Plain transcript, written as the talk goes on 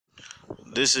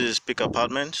This is Peak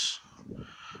Apartments.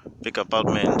 Peak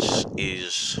Apartments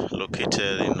is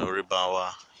located in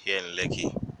Oribanwa here in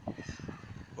Lekki.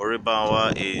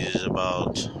 Oribanwa is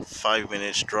about 5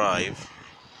 minutes drive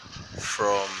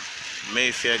from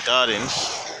Mayfair Gardens,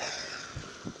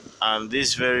 and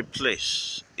this very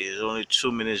place is only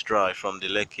 2 minutes drive from the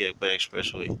Lekki-Epe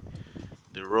expressway.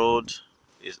 The road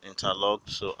is interlocked,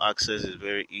 so access is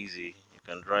very easy. You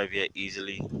can drive here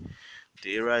easily.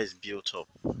 The area is built up.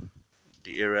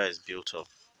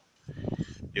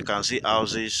 You can see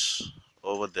houses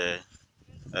over there,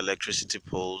 electricity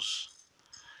poles.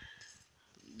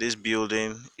 This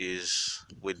building is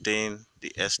within the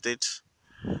estate.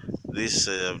 These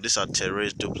are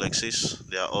terrace duplexes.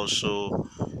 They are also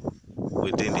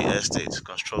within the estate.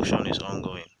 Construction is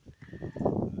ongoing.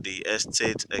 The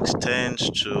estate extends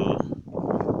to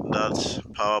that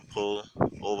power pole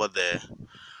over there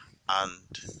and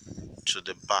to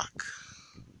the back.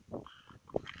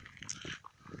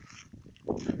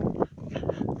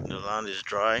 The land is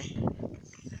dry,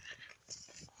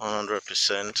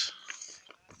 100%.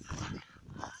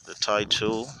 The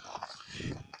title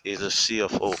is a C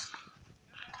of O.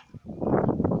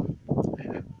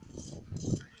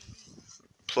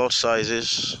 Plot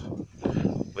sizes,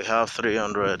 we have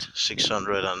 300,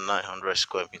 600 and 900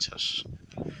 square meters.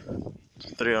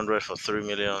 300 for 3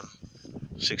 million,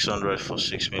 600 for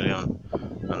 6 million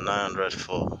and 900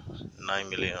 for 9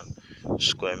 million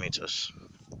square meters.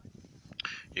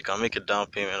 You can make a down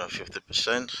payment of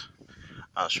 50%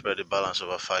 and spread the balance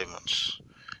over 5 months.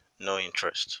 No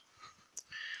interest.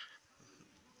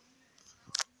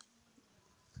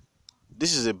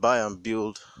 This is a buy and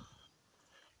build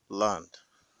land.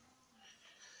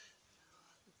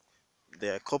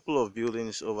 There are a couple of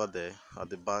buildings over there at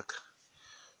the back.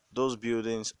 Those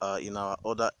buildings are in our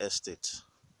other estate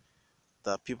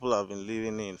that people have been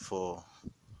living in for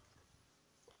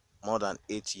more than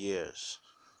 8 years.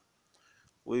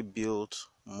 We built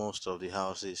most of the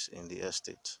houses in the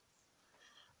estate,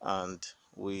 and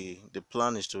the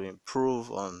plan is to improve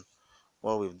on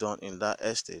what we've done in that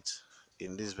estate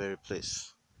in this very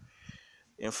place.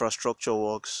 Infrastructure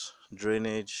works,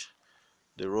 drainage,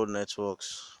 the road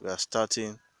networks, we are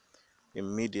starting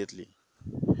immediately.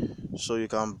 So you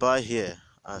can buy here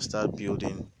and start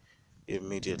building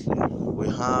immediately. We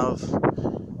have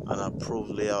an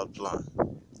approved layout plan.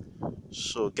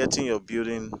 So getting your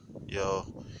building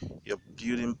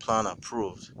plan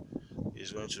approved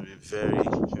is going to be very,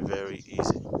 very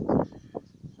easy.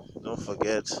 Don't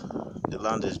forget, the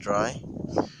land is dry,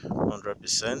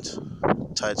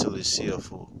 100%. Title is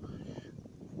CFO.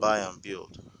 Buy and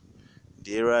build.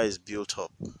 The area is built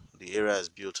up.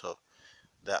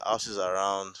 There are houses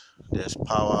around. There's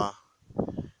power.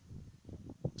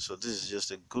 So this is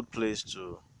just a good place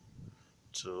to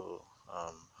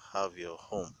have your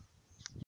home.